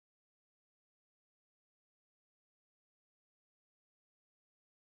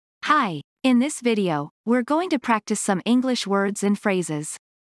Hi, in this video, we're going to practice some English words and phrases.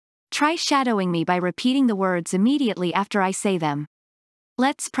 Try shadowing me by repeating the words immediately after I say them.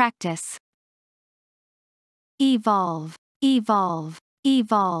 Let's practice. Evolve, evolve,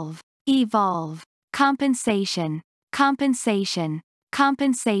 evolve, evolve. Compensation, compensation,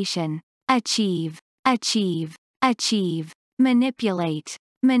 compensation. Achieve, achieve, achieve. Manipulate,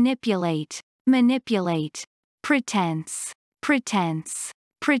 manipulate, manipulate. Pretense, pretense,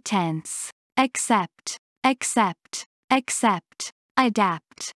 pretense. Accept, accept, accept.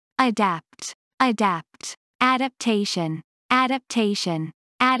 Adapt, adapt, adapt. Adaptation, adaptation,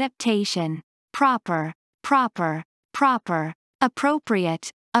 adaptation. Proper, proper, proper. Appropriate,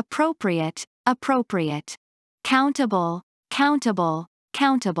 appropriate, appropriate. Countable, countable,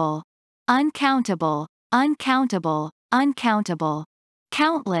 countable. Uncountable, uncountable, uncountable.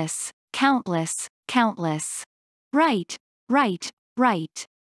 Countless, countless, countless. Right, right, right.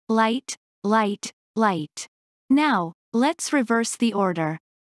 Light, light, light. Now, let's reverse the order.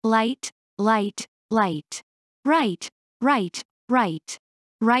 Light, light, light. Right, right, right.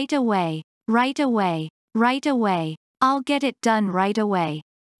 Right away, right away, right away. I'll get it done right away.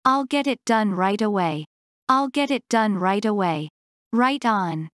 I'll get it done right away. I'll get it done right away. Right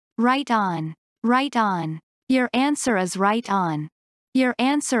on, right on, right on. Your answer is right on. Your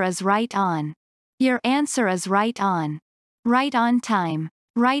answer is right on. Your answer is right on. Right on time,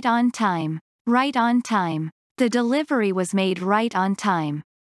 right on time, right on time. The delivery was made right on time.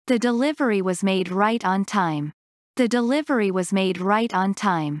 The delivery was made right on time. The delivery was made right on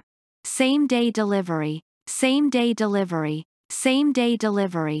time. Same day delivery, same day delivery, same day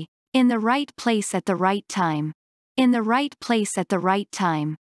delivery. In the right place at the right time. In the right place at the right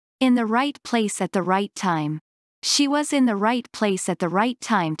time. In the right place at the right time. She was in the right place at the right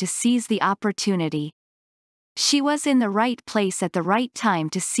time to seize the opportunity. She was in the right place at the right time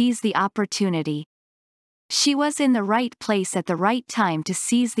to seize the opportunity. She was in the right place at the right time to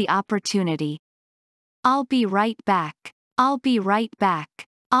seize the opportunity. I'll be right back. I'll be right back.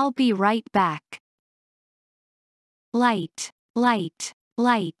 I'll be right back. Light, light,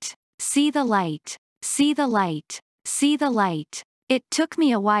 light. See the light. See the light. See the light. It took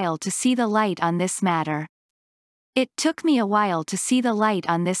me a while to see the light on this matter. It took me a while to see the light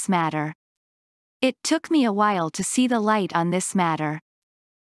on this matter. It took me a while to see the light on this matter.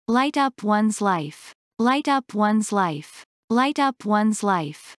 Light up one's life. Light up one's life. Light up one's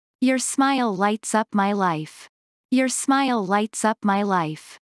life. Your smile lights up my life. Your smile lights up my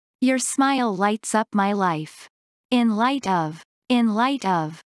life. Your smile lights up my life. In light of, in light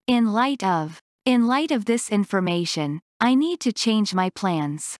of, in light of, in light of this information, I need to change my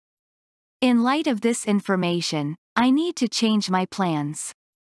plans. In light of this information, I need to change my plans.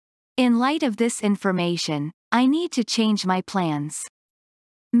 In light of this information, I need to change my plans.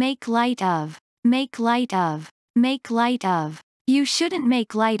 Make light of, make light of, make light of. You shouldn't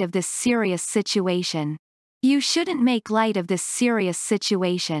make light of this serious situation. You shouldn't make light of this serious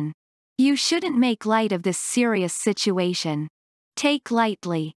situation. You shouldn't make light of this serious situation. Take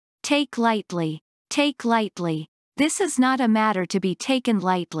lightly, take lightly, take lightly. This is not a matter to be taken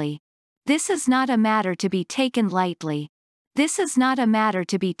lightly. This is not a matter to be taken lightly. This is not a matter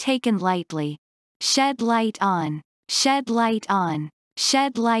to be taken lightly. Shed light on, shed light on,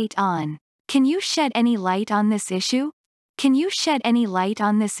 shed light on. Can you shed any light on this issue? Can you shed any light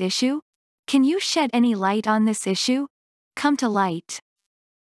on this issue? Can you shed any light on this issue? Come to light.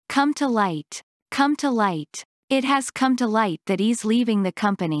 Come to light. Come to light. It has come to light that he's leaving the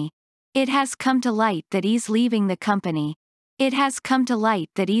company. It has come to light that he's leaving the company. It has come to light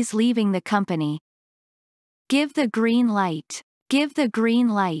that he's leaving the company. Give the green light. Give the green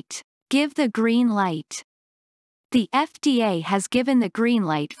light. Give the green light. The FDA has given the green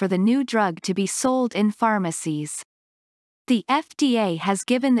light for the new drug to be sold in pharmacies. The FDA has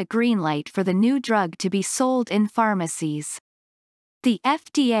given the green light for the new drug to be sold in pharmacies. The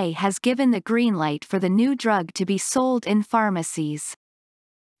FDA has given the green light for the new drug to be sold in pharmacies.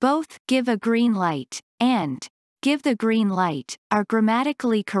 Both give a green light and give the green light are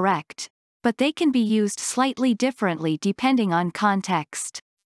grammatically correct, but they can be used slightly differently depending on context.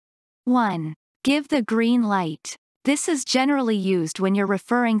 1. Give the green light. This is generally used when you're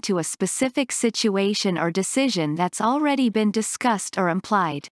referring to a specific situation or decision that's already been discussed or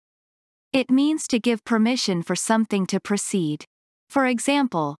implied. It means to give permission for something to proceed. For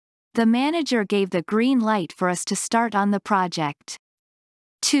example, the manager gave the green light for us to start on the project.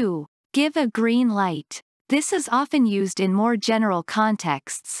 2. Give a green light. This is often used in more general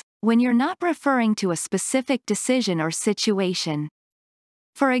contexts, when you're not referring to a specific decision or situation.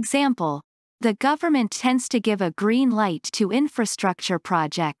 For example, the government tends to give a green light to infrastructure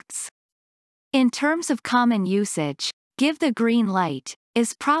projects. In terms of common usage, give the green light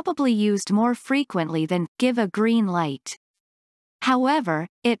is probably used more frequently than give a green light. However,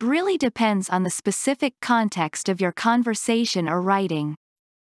 it really depends on the specific context of your conversation or writing.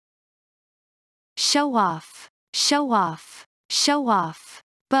 Show off, show off, show off.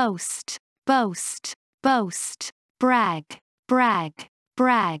 Boast, boast, boast. Brag, brag,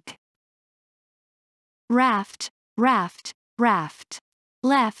 brag. Raft, raft, raft.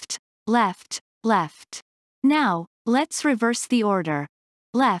 Left, left, left. Now, let's reverse the order.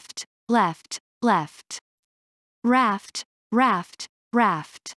 Left, left, left. Raft, raft,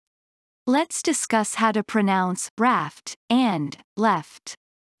 raft. Let's discuss how to pronounce raft and left.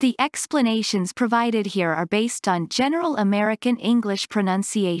 The explanations provided here are based on general American English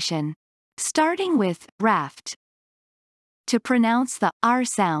pronunciation. Starting with raft. To pronounce the R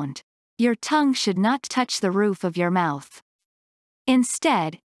sound, your tongue should not touch the roof of your mouth.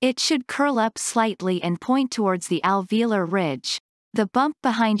 Instead, it should curl up slightly and point towards the alveolar ridge, the bump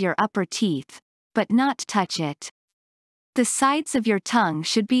behind your upper teeth, but not touch it. The sides of your tongue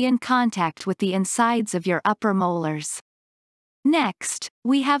should be in contact with the insides of your upper molars. Next,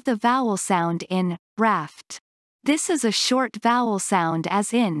 we have the vowel sound in raft. This is a short vowel sound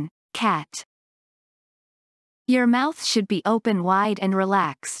as in cat. Your mouth should be open wide and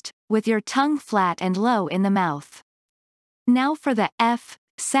relaxed, with your tongue flat and low in the mouth. Now for the F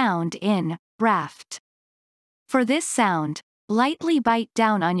sound in raft. For this sound, lightly bite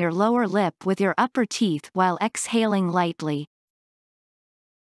down on your lower lip with your upper teeth while exhaling lightly.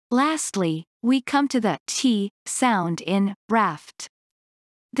 Lastly, we come to the T sound in raft.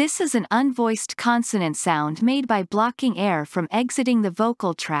 This is an unvoiced consonant sound made by blocking air from exiting the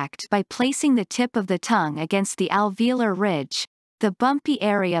vocal tract by placing the tip of the tongue against the alveolar ridge, the bumpy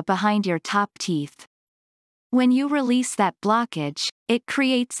area behind your top teeth. When you release that blockage, it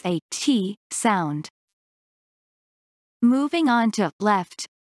creates a T sound. Moving on to left.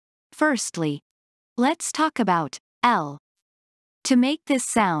 Firstly, let's talk about L. To make this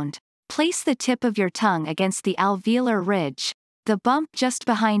sound, place the tip of your tongue against the alveolar ridge, the bump just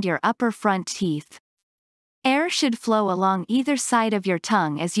behind your upper front teeth. Air should flow along either side of your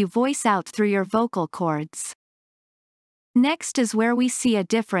tongue as you voice out through your vocal cords. Next is where we see a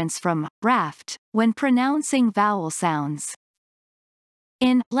difference from raft when pronouncing vowel sounds.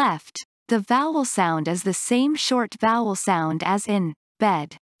 In left, the vowel sound is the same short vowel sound as in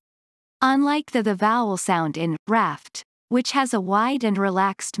bed. Unlike the vowel sound in raft, which has a wide and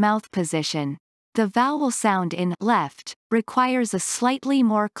relaxed mouth position, the vowel sound in left requires a slightly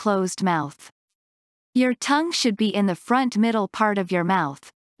more closed mouth. Your tongue should be in the front middle part of your mouth,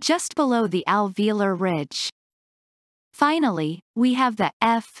 just below the alveolar ridge. Finally, we have the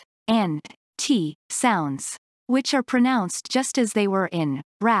F and T sounds, which are pronounced just as they were in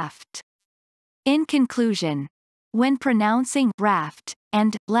raft. In conclusion, when pronouncing raft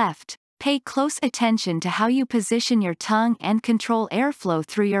and left, pay close attention to how you position your tongue and control airflow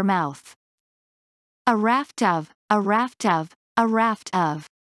through your mouth. A raft of, a raft of, a raft of,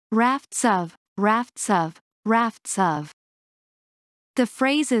 rafts of, rafts of, rafts of. The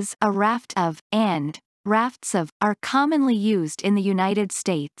phrases a raft of and rafts of are commonly used in the United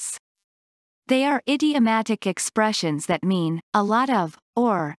States. They are idiomatic expressions that mean a lot of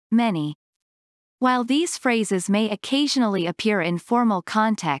or many. While these phrases may occasionally appear in formal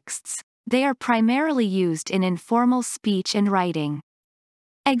contexts, they are primarily used in informal speech and writing.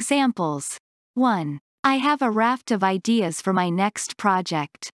 Examples. 1. I have a raft of ideas for my next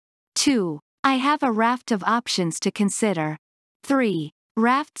project. 2. I have a raft of options to consider. 3.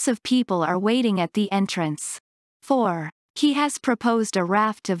 Rafts of people are waiting at the entrance. 4. He has proposed a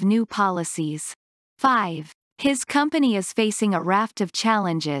raft of new policies. 5. His company is facing a raft of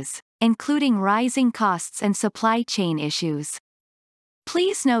challenges, including rising costs and supply chain issues.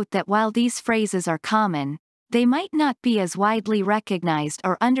 Please note that while these phrases are common, they might not be as widely recognized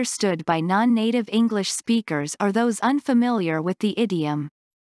or understood by non-native English speakers or those unfamiliar with the idiom.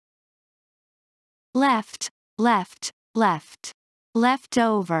 Left, left, left.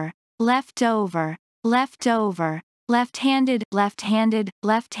 Leftover, leftover, leftover. Left-handed, left-handed,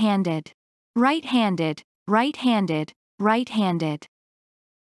 left-handed. Right-handed, right-handed, right-handed.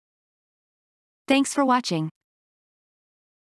 Thanks for watching.